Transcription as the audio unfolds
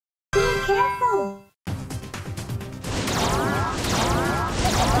careful!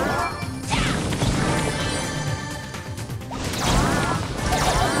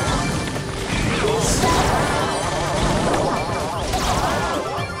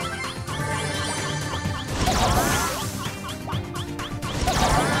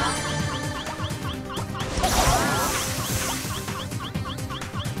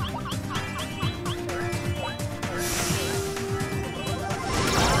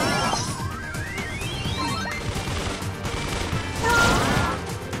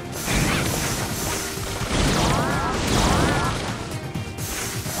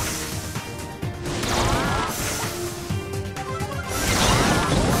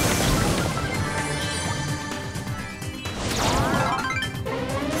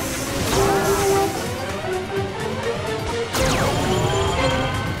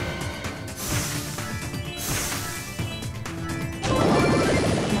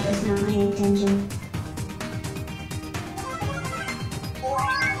 Intention.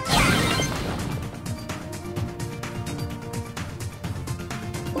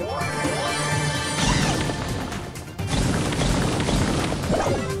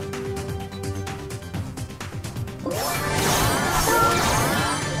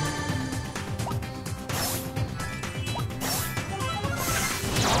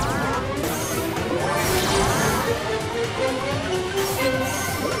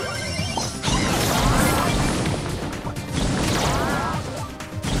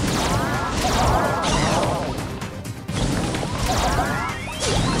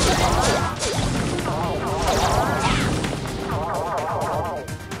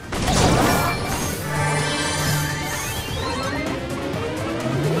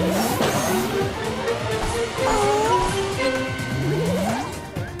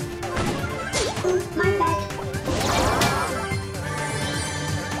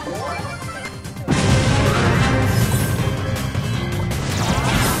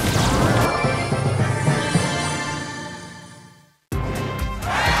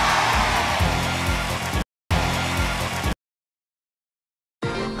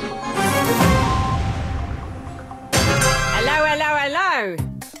 Hello.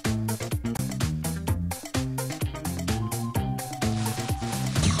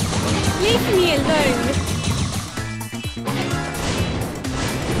 Leave me alone.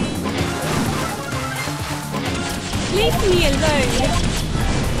 Leave me alone.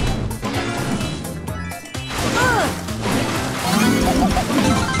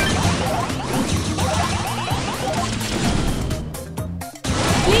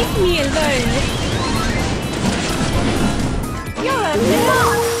 Leave me alone. You're a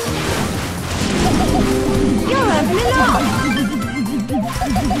villain. You're a villain.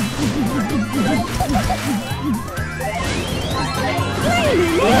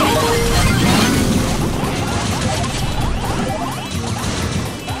 Wait a minute.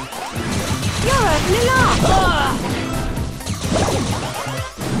 You're a villain.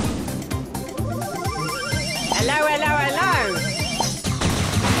 Hello.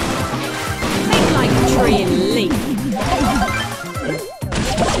 Think like a tree and leaf.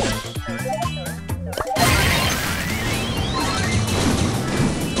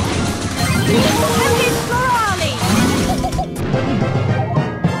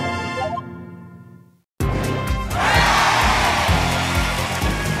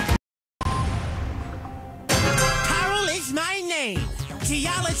 Carol is my name.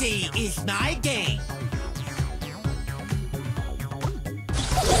 Geology is my game.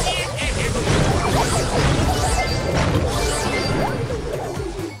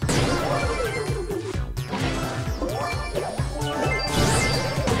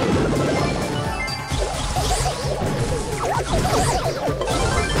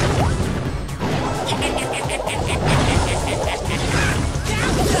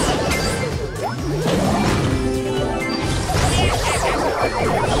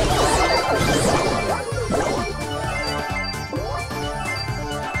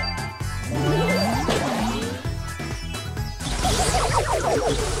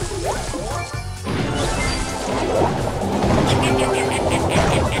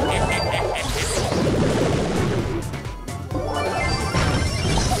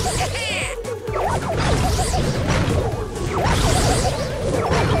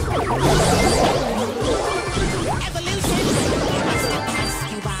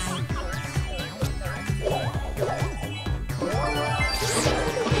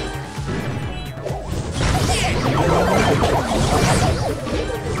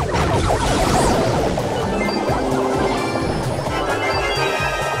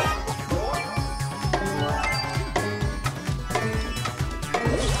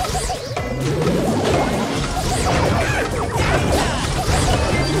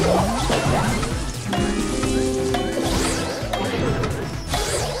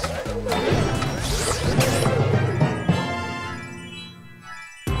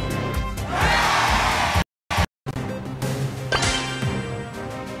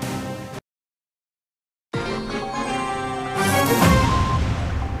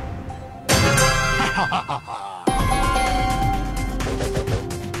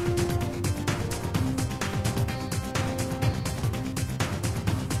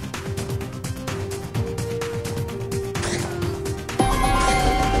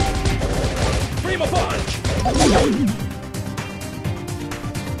 Prima punch!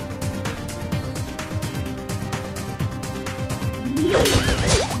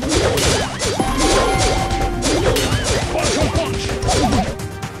 Punch on punch!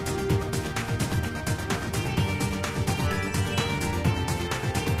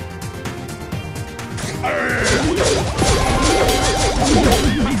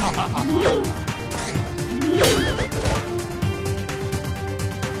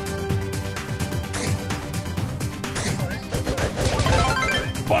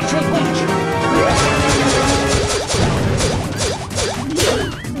 Punch on punch!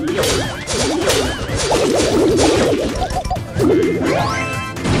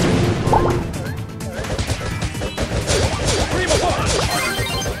 Prima punch!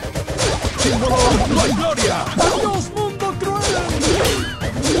 Símbolo la gloria! ¡Adiós, mundo cruel!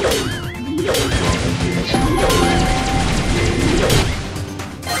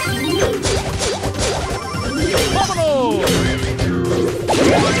 ¡Vámonos! ¡La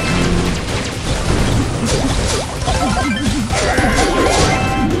gloria!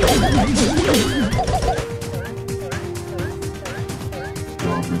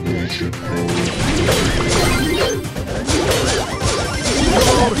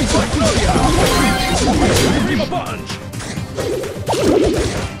 Prima punch!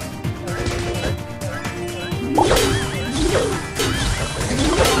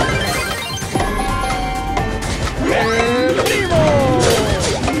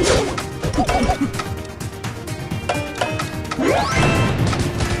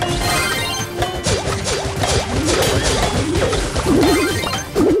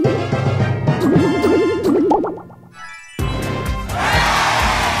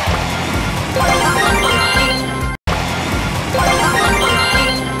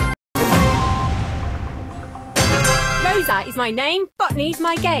 Rosa is my name, botany's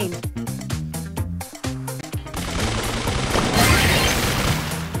my game.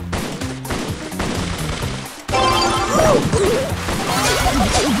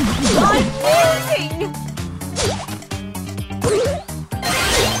 I'm losing!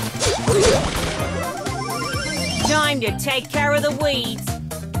 Time to take care of the weeds.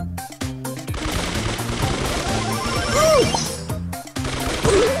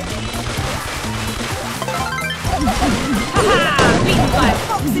 Ha-ha! Beaten by a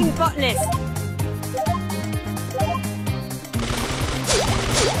boxing botanist.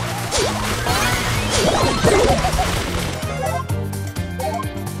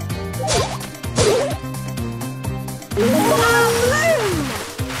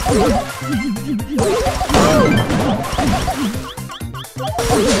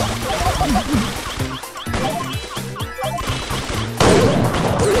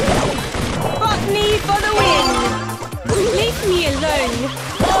 Botany for the win! Leave me alone!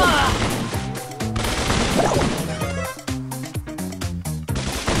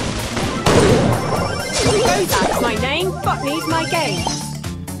 Rosa's my name, botany's my game.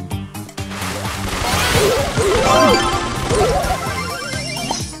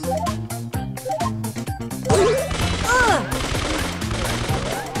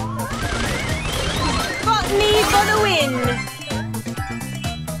 Botany for the win!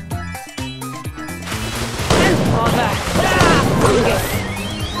 Don't bother! Fungus!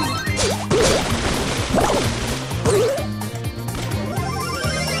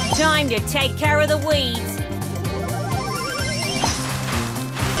 Time to take care of the weeds.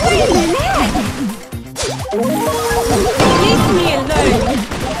 Wait a minute! Leave me alone!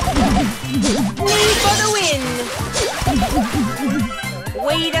 Me for the win!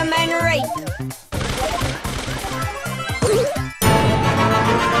 Weed 'em and rape!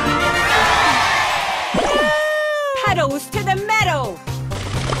 Pedals to the metal!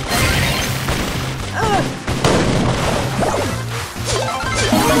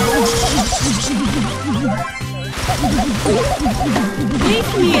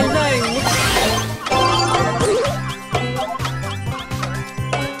 Leave me alone!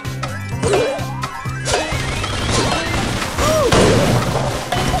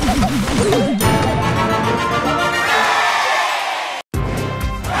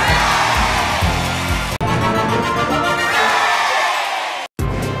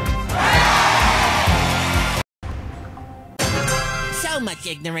 So much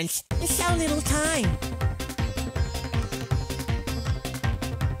ignorance, and so little time.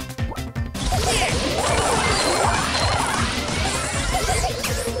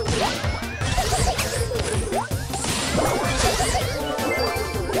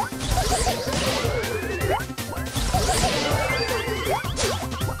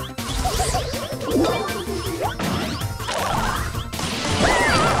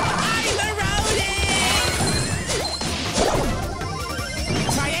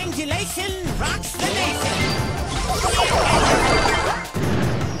 Triangulation rocks the nation!